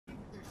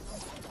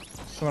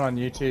someone on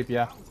YouTube,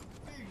 yeah.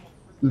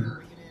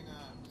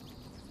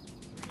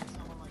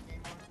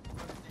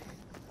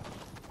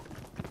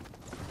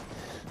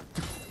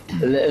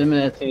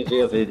 Eliminate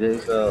TG of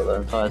videos, so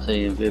the entire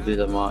team will be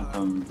the mark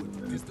on.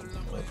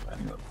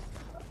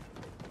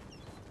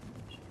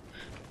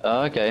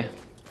 Oh, okay.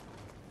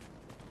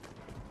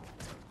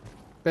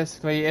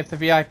 Basically, if the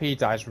VIP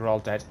dies, we're all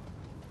dead.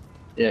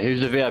 Yeah, who's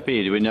the VIP?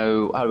 Do we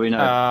know? How do we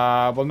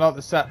know? We'll know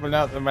the set. We'll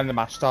know when the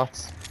match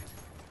starts.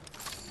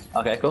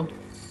 Okay, cool.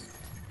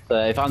 So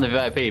if I'm the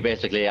VIP,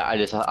 basically, I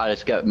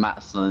just get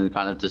mats and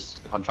kind of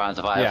just I'm trying to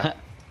survive. Yeah.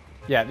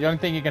 Yeah. The only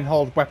thing you can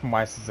hold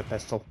weapon-wise is a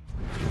pistol,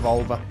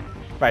 revolver.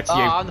 Right, it's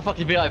you. I'm the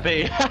fucking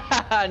VIP.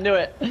 I knew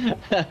it.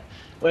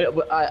 Wait,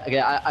 okay,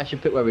 I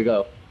should pick where we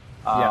go.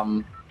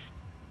 Yeah.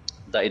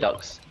 Dirty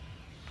Ducks.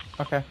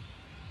 Okay.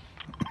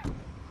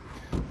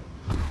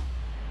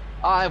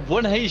 I have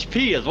 1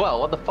 HP as well.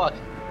 What the fuck?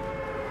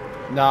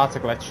 No, it's a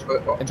glitch. You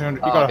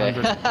got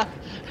 100.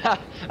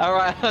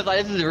 Alright, I was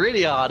like, this is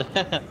really hard.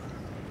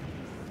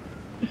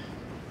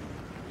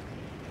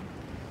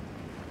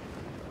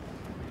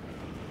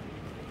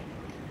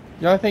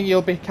 The only thing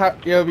you'll be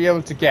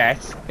able to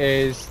get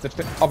is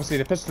obviously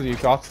the pistol you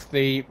got,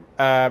 the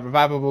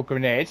revivable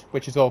grenade,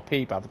 which is OP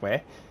by the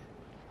way,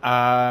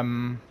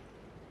 and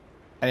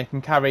it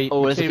can carry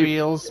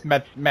materials,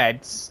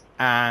 meds,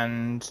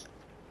 and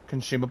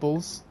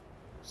consumables.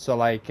 So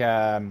like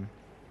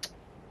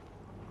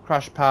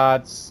crash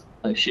pads,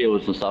 like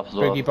shields and stuff as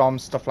well. boogie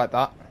bombs, stuff like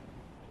that.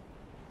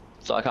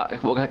 So I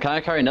can't. Well, can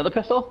I carry another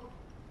pistol?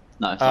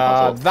 No, it's not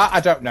possible. That I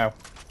don't know.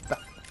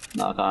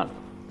 No, I can't.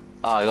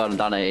 Oh, I got him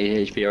down at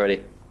 8 HP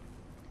already.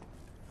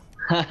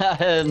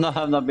 No,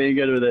 I'm not being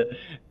good with the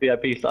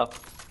VIP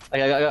stuff.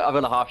 Okay, I've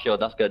got a half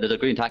shield, that's good. There's a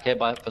green tack here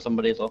for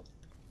somebody as well.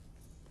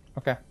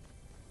 Okay.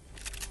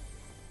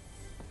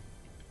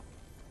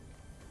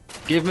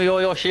 Give me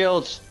all your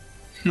shields!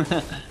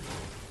 I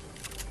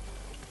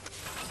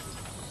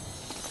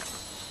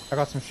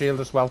got some shield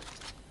as well.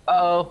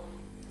 Uh-oh.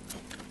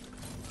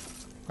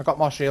 I got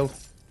more shield.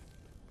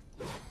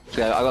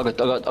 Okay, I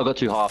got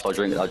 2 halves, I'll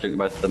drink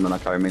both of them and I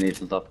carry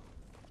minis and stuff.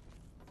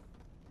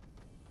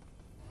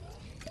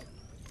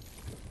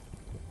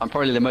 I'm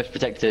probably the most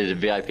protected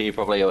VIP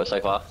probably so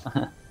far.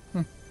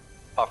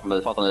 Apart from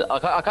the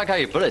I can't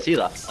carry bullets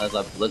either.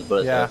 There's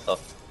bullets Yeah. and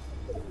stuff.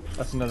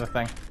 That's another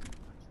thing.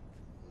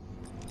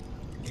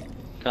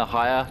 Can I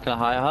hire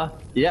her?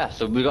 Yeah,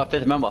 so we got a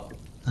 5th member.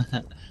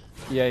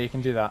 Yeah, you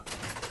can do that.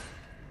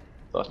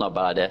 That's not a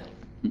bad idea.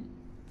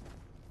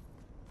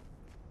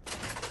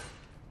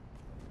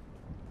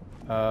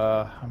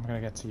 I'm gonna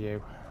get to you.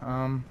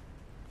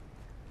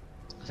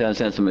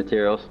 Send some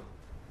materials.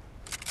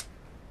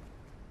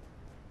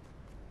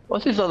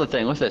 What's this other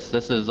thing? What's this?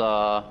 This is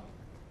a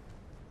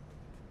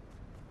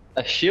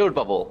shield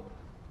bubble.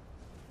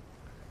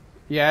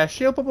 Yeah,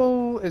 shield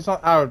bubble is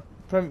not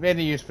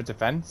mainly used for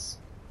defense.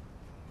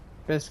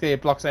 Basically,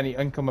 it blocks any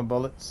incoming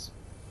bullets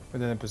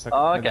within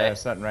a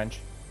certain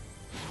range.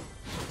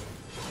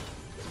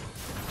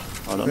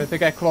 But if they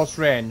get close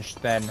range,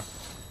 then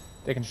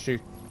they can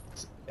shoot.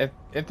 If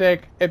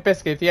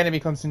the enemy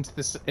comes into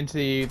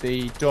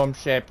the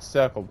dome-shaped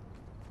circle,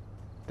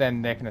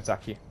 then they can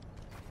attack you.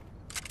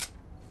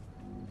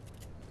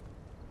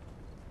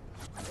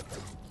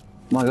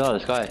 Oh my god,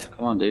 this guy!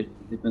 Come on, dude,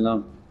 leave me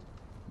alone.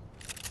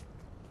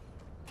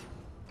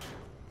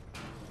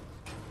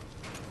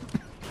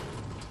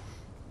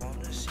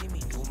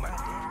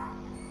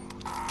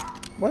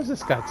 What is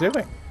this guy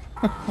doing?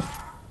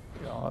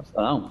 God.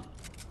 I don't know.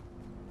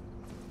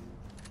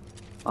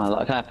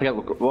 Can I pick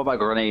up? What about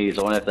grenades?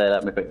 I wonder if they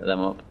let me pick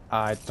them up.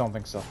 I don't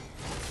think so.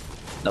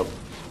 Nope.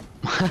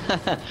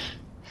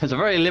 It's a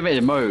very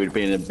limited mode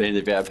being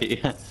the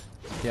VIP.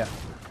 Yeah.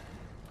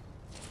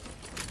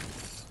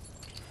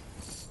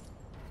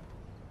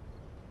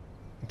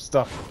 I'm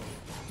stuck.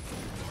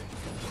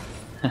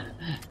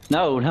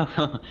 No.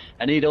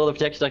 I need all the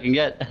protection I can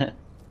get.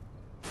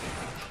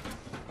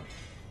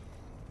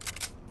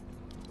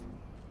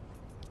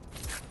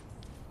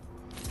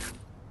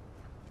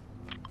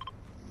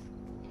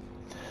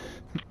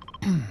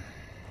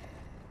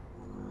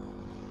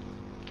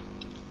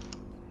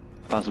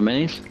 Found some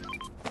minis.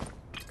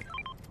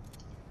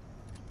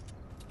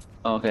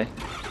 Oh, okay.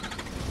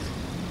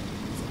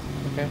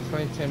 Okay,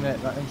 22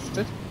 minutes not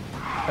interested.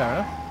 Fair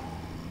enough.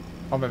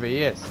 Or maybe he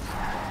is.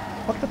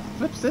 What the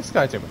flip's this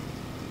guy doing?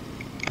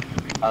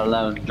 I don't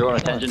know, drawing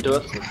attention to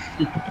us.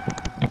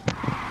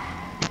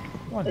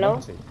 What Hello?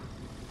 is he?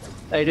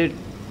 Hey dude.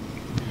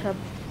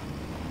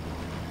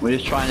 We're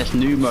just trying this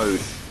new mode,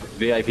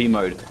 VIP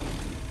mode.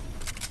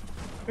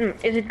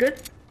 Is it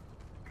good?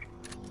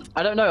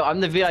 I don't know, I'm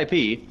the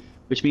VIP,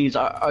 which means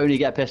I only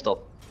get a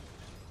pistol.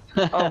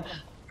 Oh.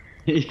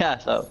 Yeah,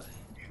 so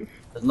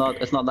it's not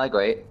that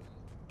great.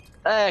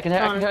 Hey, I can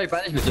carry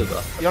bandage material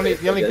though.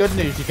 The only good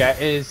news you get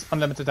is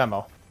unlimited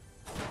ammo.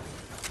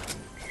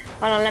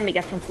 Hold on, let me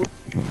get some food.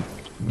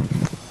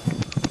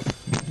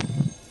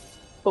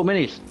 Oh,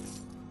 minis.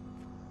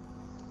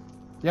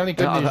 The only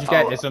good news you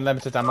get is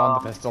unlimited ammo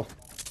on the pistol.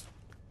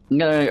 I'm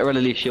gonna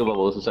really leave shield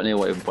bubbles. There's only a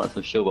way of putting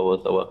some shield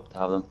bubbles that work to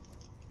have them.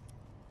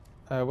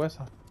 Where's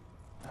that?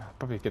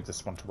 Probably give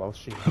this one to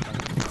Welshie, I think.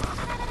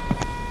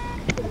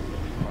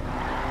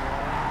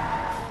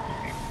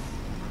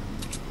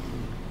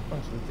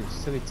 What's with these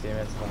silly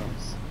teammates of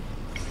ours?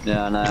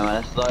 Yeah, no, man.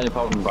 That's the only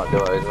problem about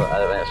duos. I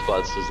don't think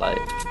squads is like.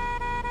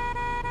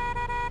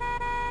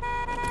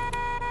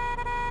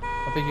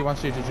 I think he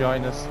wants you to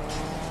join us.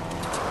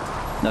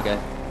 Okay.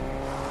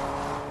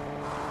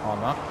 Or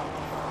not.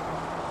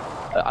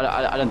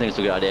 I don't think it's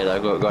a good idea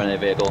though. Go in a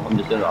vehicle. I'm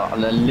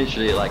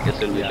literally like it's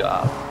gonna be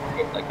shot out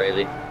like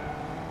crazy.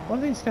 What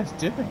are these guys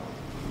doing?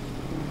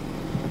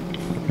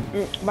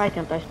 Why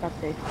can't I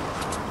spectate?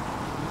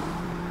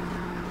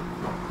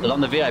 Because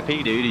I'm the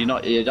VIP, dude. You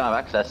don't have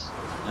access.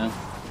 Yeah.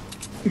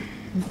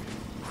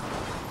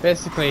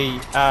 Basically,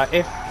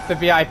 if the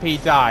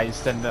VIP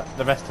dies, then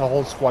the rest of the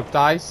whole squad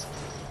dies.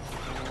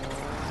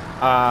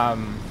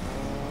 I'm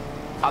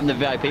the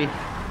VIP.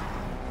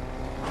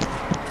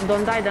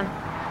 Don't die then.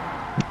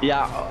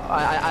 Yeah,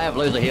 I have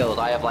loads of heals.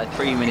 I have like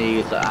 3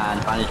 minis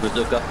and Spanish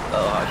bazooka, so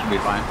I should be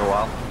fine for a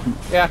while.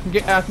 Yeah,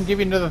 I can give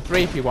you another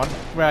 3 if you want.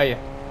 Where are you?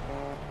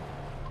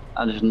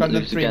 And just Got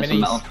another 3 get some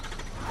metal.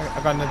 minis.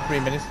 I've got another 3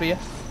 minutes for you.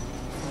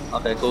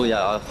 Okay, cool.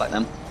 Yeah, I'll select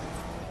them.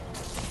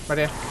 Right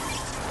here.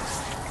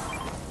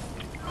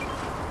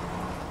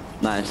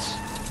 Nice.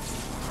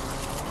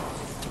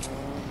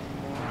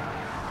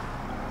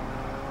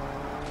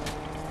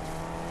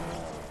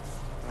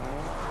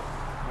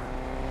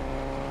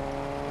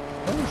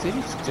 What is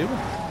idiots doing?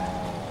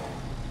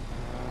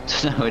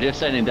 No, we're just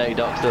sending dirty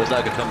docs till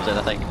Zoga comes in,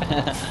 I think.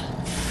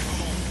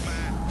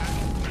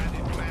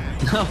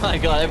 Oh my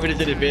god,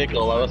 everybody's in a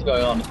vehicle. Like, what's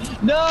going on?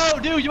 No,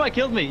 dude, you might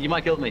kill me. You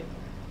might kill me.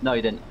 No,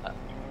 you didn't. I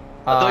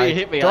thought you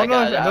hit me. I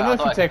don't like, know if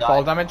you I take died.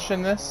 fall damage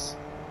in this.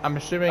 I'm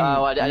assuming you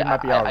might be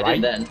alright. I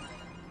did then.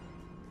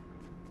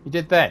 You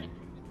did then?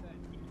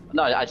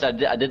 No, I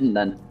said I didn't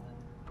then.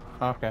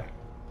 Okay.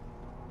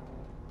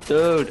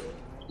 Dude.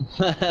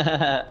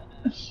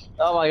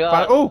 Oh my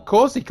god. Oh,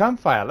 cozy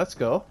campfire. Let's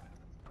go.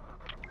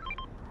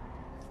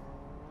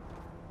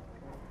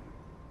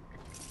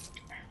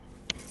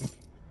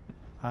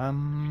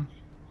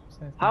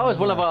 How has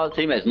one of our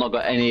teammates not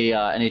got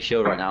any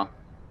shield right now?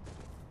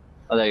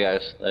 Oh, there he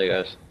goes. There he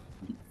goes.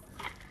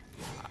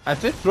 I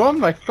did throw him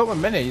like a couple of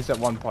minis at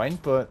one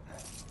point, but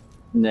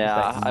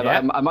Yeah, like,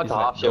 I might have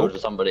half shield nope. to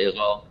somebody as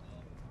well.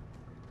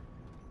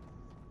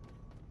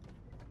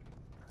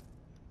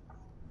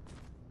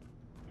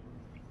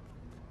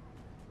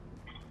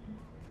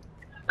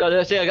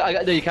 God, see, no,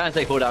 you can't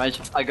take full damage.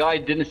 A guy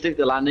didn't stick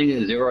the landing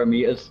in 0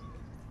 meters.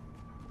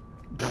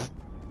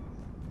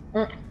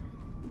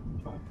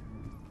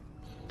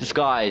 This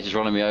guy is just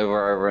running me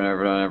over and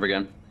over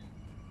again.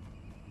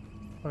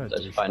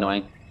 That's quite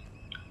annoying.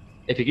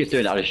 If he keeps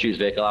doing that, I'll just shoot his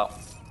vehicle out.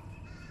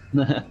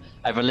 I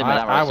have a limit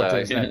I arrow, would so...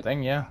 do the same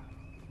thing, yeah.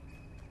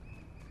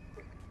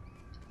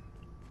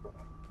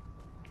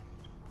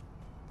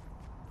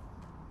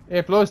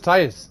 Yeah, blow his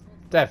tires.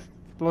 Dev,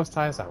 blow his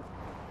tires out.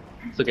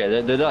 It's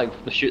okay, they're like,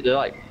 they're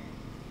like...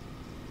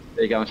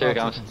 There you go, here he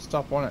comes.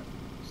 Stop, won't it?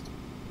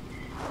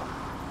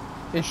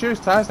 Yeah, shoot his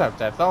tires out,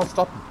 Dev. That'll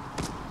stop him.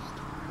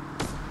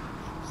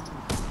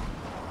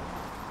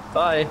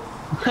 Bye.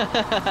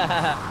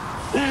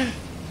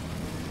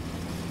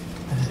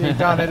 See, you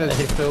can't hit us,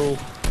 you fool.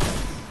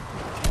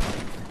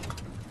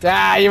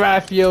 Ah, you're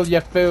out of fuel, you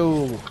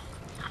fool.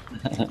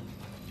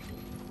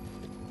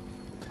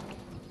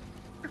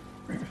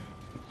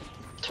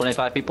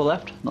 25 people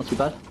left, not too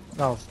bad.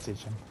 I'll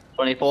teach him.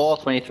 24,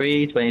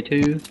 23,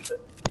 22.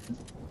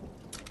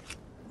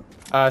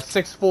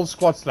 6 full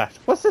squads left.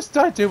 What's this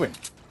guy doing?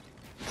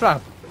 Try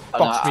and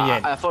box me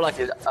in. I feel like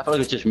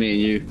it's just me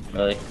and you,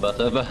 really. But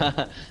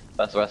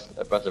that's the rest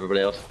of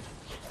everybody else.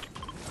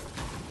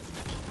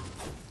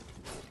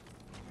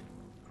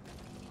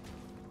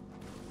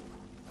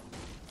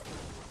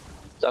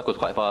 That was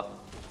quite far.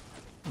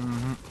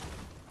 Mm-hmm.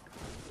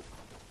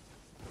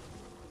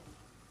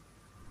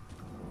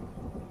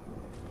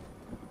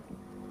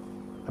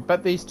 I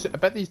bet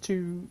these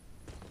two.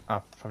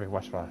 Oh, probably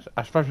watch what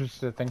I probably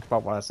should think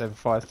about what I said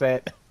before I say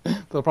it.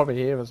 They'll probably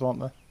hear us, won't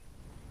they?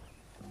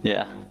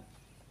 Yeah.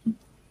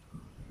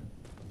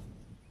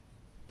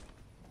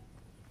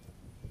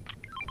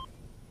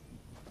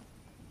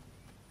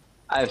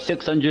 I have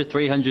 600,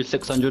 300,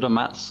 600 on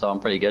mats, so I'm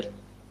pretty good.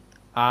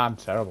 I'm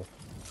terrible.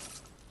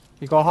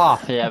 You got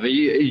half. Yeah, but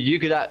you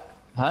could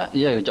huh?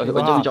 Yeah, drop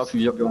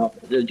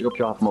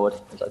your half mode.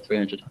 It's like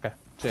 300. Okay,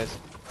 cheers.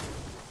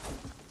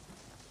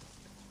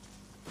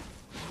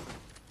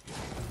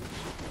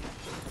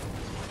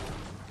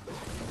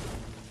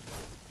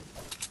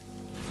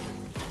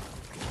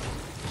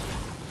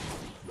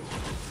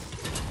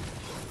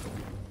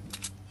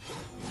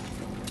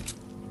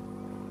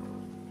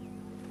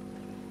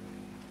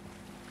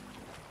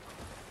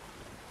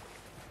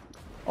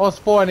 Oh, there's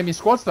 4 enemy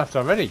squads left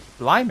already.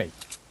 Blimey.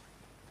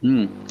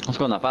 It's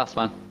going that fast,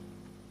 man.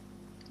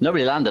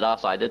 Nobody landed our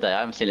side, did they? I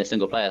haven't seen a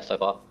single player so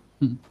far.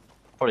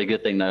 Probably a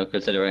good thing though,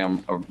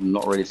 considering I'm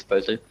not really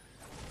supposed to.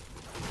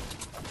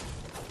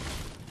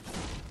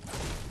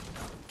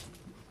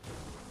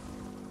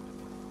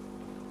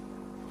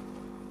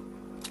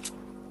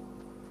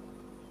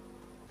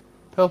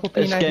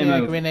 Purple It's game P98,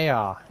 over. green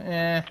AR.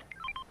 Eh.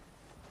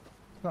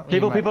 Not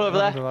really People over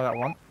there. Like that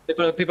one.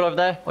 People over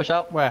there. Watch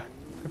out. Where?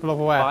 People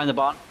over where? Behind the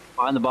barn.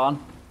 Behind the barn.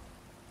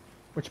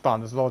 Which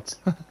barn? There's loads.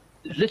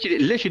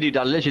 Literally,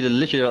 Dad.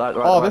 Literally, right,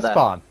 Oh, right this there.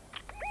 barn.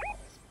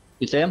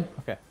 You see him?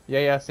 Okay.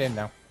 Yeah, I see him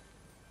now.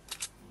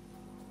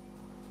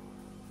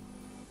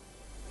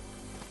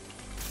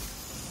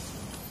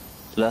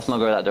 So let's not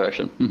go that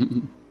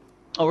direction.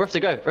 Oh, we have to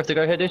go. We have to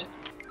go here, dude.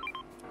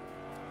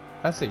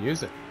 Let's see,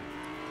 use it.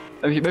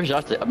 Maybe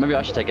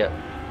I should take it.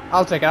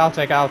 I'll take. What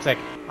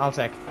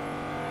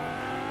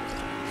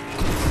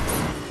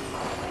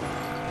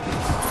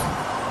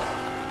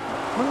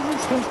are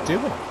these things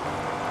doing?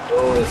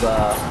 Oh, it's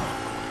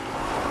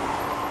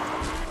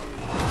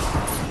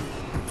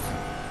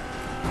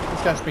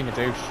This guy's being a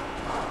douche.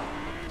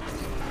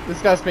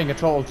 This guy's being a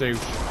total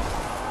douche.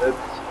 Oops.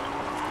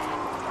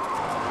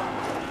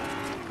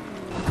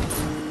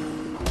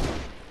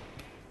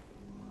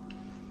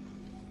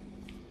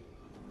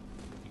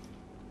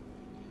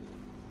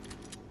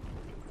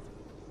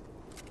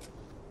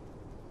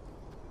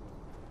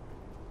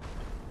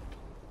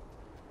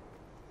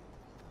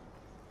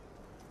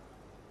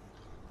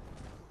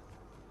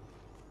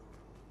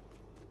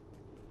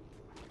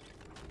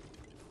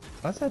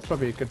 I'd say it's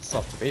probably a good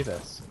spot to be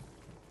this.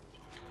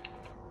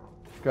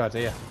 Good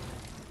idea.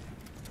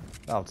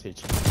 I'll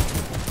teach him.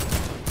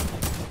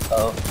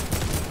 Oh.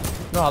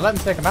 No, let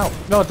him take him out.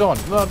 No, don't.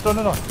 No.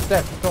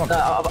 Dev, don't.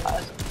 No,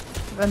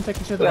 Let him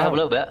take each other we out. have a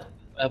little bit.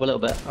 We have a little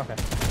bit. Okay.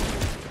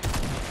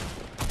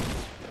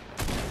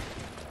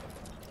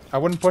 I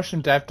wouldn't push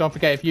him, Dev. Don't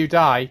forget, if you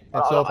die,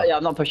 it's over. Yeah,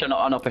 I'm not pushing.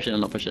 I'm not pushing.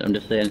 I'm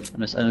just saying.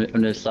 I'm just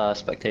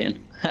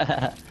spectating.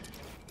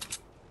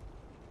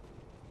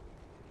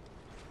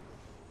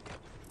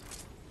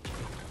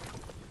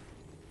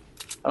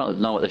 I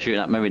don't know what they're shooting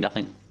at. Maybe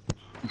nothing.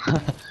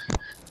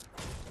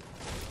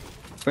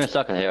 We're in a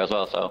circle here as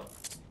well, so.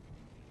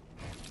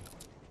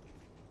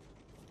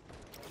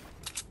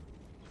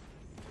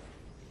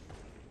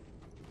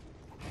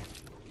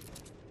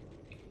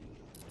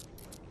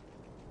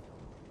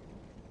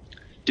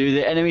 Do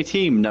the enemy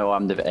team know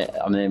I'm the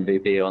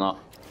MVP or not?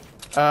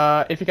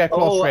 If you get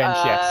close range,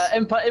 yes.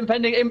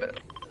 Impending.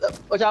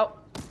 Watch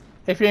out!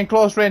 If you're in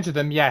close range of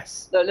them,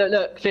 yes.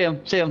 Look! See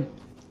him!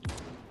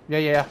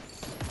 Yeah.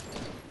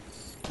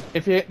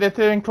 If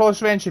they're in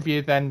close range of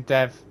you, then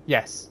Dev,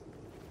 yes.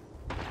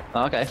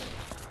 Oh, okay.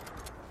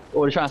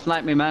 Oh, they're trying to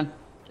snipe me, man.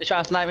 They're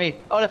trying to snipe me.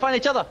 Oh, they find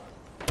each other.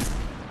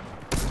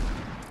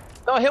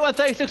 Oh, I hit one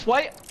 36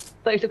 white.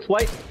 36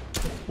 white.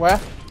 Where?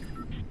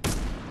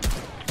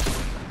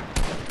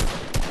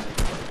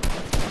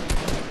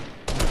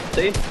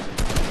 See?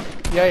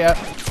 Yeah.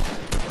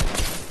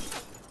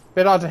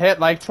 Bit hard to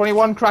hit, like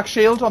 21 crack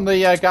shield on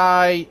the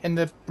guy in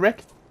the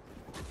brick.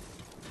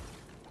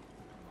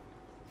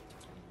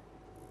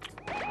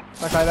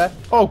 That guy there.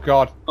 Oh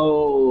god.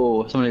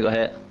 Oh, somebody got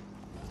hit.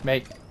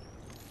 Mate.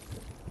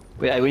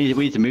 We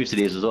need to move to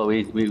these as well.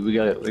 We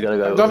gotta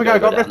go. Don't forget, I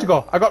got Rift to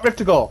go. I got Rift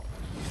to go.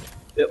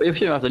 We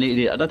shouldn't have to need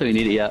it. I don't think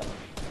we need it yet.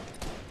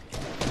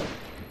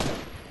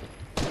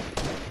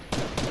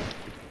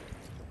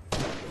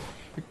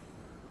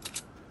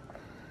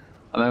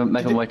 I'm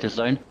making my way to the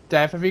zone.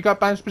 Dev, have you got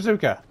Bounce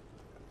Bazooka?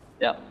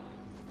 Yeah.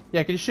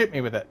 Yeah, can you shoot me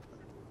with it?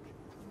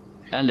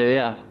 Can do,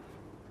 yeah.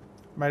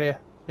 Right here.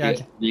 Behind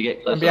you. You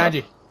get close. I'm behind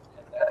you.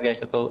 Okay,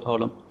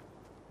 hold on.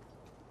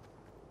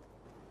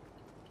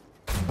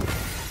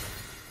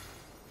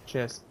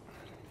 Cheers.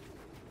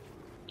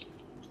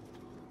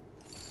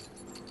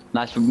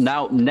 Nice.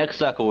 Now, next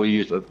circle we'll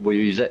use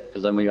it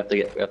because then we have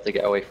to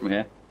get away from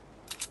here.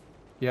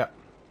 Yeah.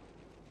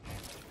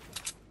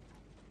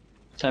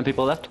 10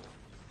 people left.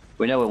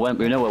 We know where one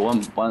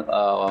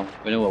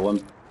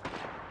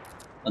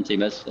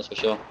team is. That's for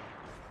sure.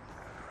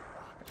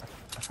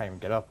 I can't even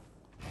get up.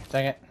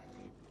 Dang it.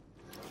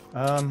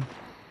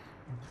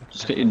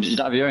 Just you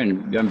don't have your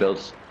own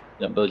builds.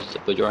 You don't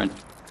build your own.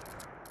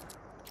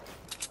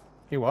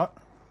 You what?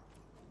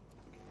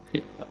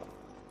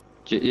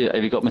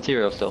 Have you got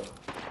material still?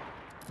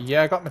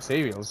 Yeah, I got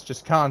materials.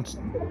 Just can't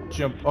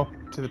jump up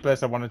to the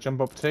place I want to jump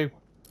up to.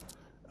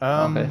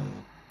 Okay.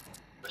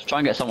 Let's try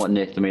and get somewhat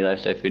near to me though,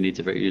 so if we need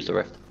to use the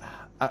rift.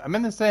 I'm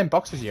in the same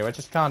box as you. I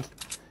just can't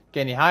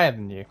get any higher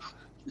than you.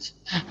 Just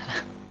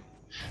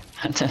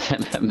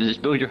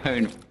build your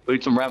own.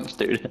 Build some ramps,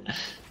 dude.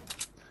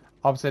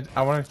 Obviously,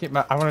 I want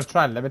to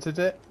try and limit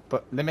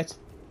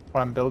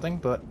what I'm building,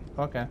 but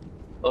okay.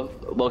 Oh,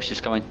 well,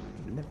 she's coming.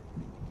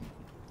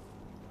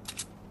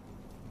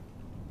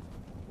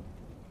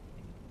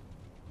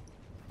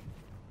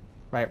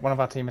 Right, one of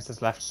our teammates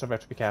has left, so we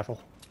have to be careful.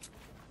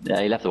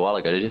 Yeah, he left a while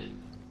ago, did you?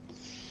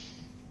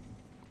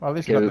 Well, at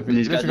least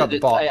we got the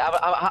bot.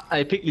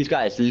 I picked these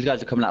guys. These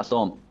guys are coming out of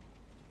storm.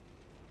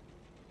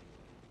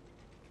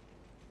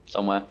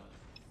 Somewhere.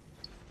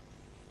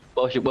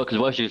 Because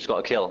Welsh's got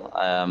a kill.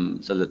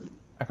 So they're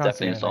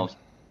definitely in storms.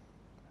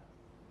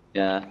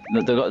 Yeah,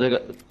 they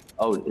got.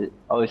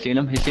 Oh, he's seen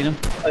him. He's seen him.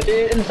 Oh,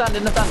 in the sand.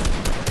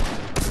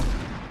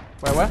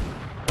 Where?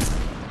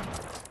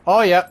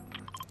 Oh, yeah.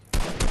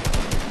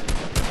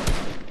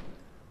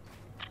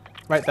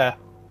 Right there.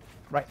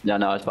 Right. Yeah,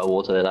 no, it's by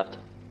water they left.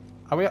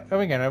 Are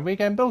we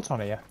getting built on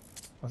here?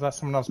 Or is that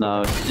someone else?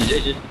 No,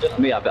 it's just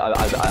me. I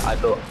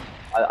built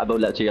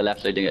left to your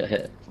left so you didn't get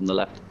hit from the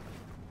left.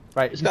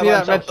 Right, you see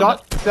that red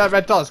dot? See that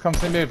red dot is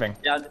constantly moving?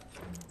 Yeah,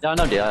 I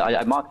know, dude.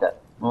 I marked it.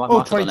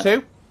 Oh,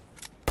 22.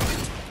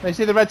 You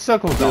see the red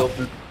circle dot?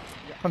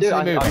 Dude,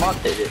 I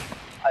marked it, dude.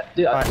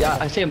 Right. Yeah,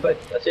 I see them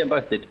both. I see them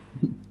both, dude.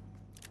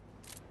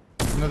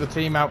 There's another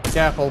team out. Be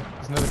careful.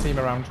 There's another team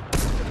around.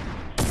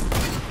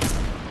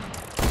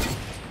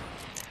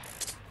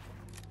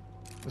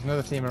 There's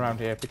another team around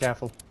here. Be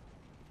careful.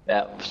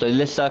 Yeah. So in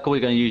this circle, we're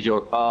gonna use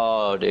your.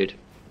 Oh, dude.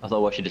 I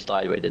thought Washi just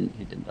died, but he didn't.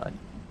 He didn't die.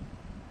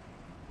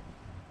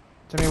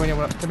 Tell me when you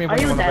want. Tell me Are when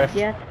you you want to dead rift.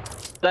 yet?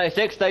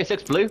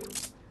 36 blue.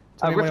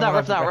 Tell me when Rift you now, wanna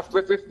rift now,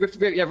 rift,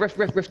 yeah,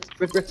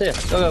 rift here.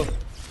 Go.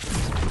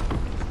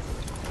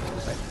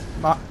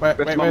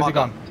 Where's he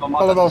gone?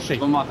 Follow Welshie.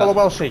 Follow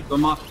Welshie. Go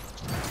mark.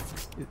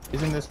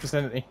 He's in this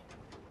vicinity.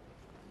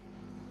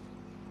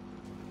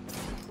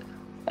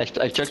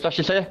 Choke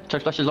splashes here.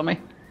 Choke splashes on me.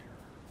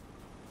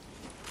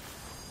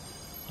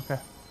 Okay.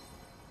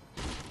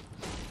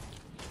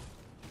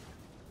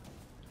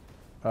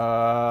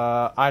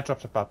 I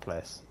dropped a bad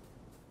place.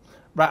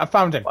 Right, I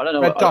found him. I don't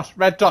know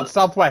Red dot,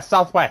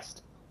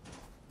 southwest.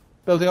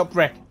 Building up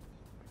brick.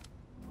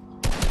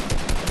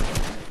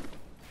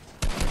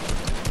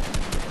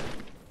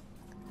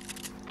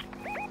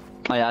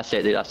 Oh yeah, that's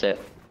it, dude. That's it.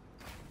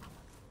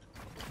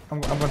 I'm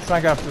going to try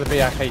and go after the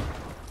VIP.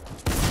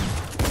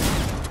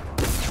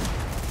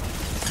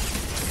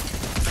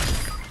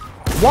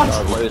 What?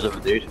 Oh, loads of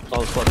them, dude.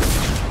 Oh, fuck.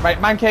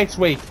 Right, mancake's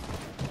weak.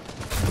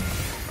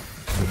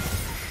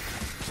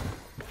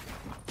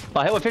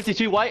 I hit with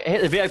 52 white. I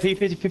hit the VIP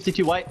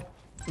 52 white.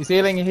 He's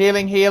healing.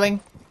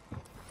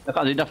 I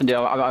can't do nothing, dude.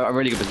 I'm in a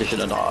really good position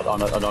and I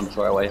don't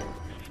throw away.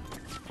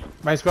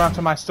 Right, he's going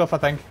after my stuff, I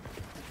think.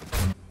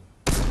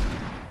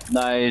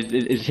 No,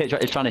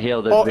 it's trying to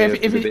heal the. Oh,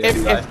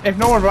 if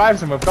no one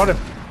revives him, we've got him.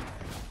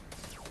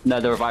 No,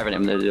 they're reviving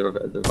him. They're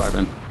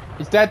reviving him.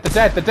 He's dead.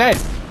 They're dead.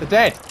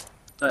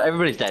 No,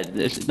 everybody's dead.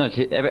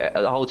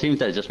 The whole team's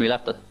dead. It's just me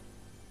left.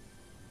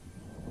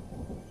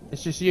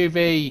 It's just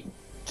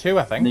UV2,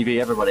 I think.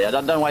 Maybe everybody. I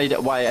don't know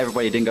why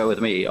everybody didn't go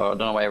with me, or I don't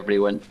know why everybody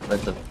went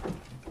to.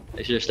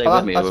 They should have stayed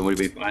with me, and we'd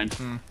be fine.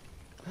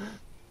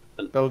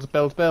 Build.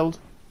 You're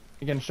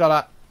getting shot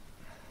at.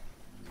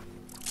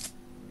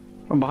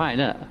 From behind,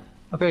 yeah.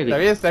 Okay, There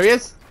he is.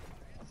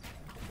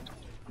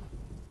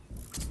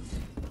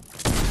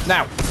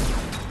 Now,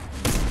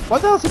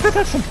 what the hell's the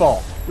protection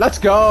for? Let's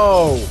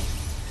go.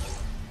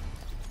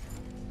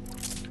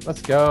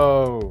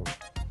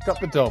 Got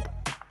the dub.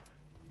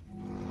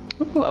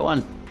 Ooh, I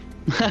won.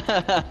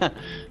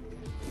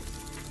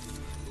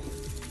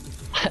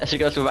 She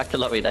goes back to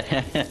lobby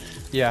then.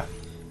 Yeah.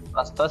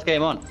 First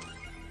game on.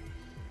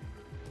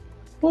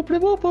 Whoop,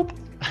 whoop, whoop.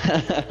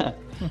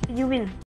 You win.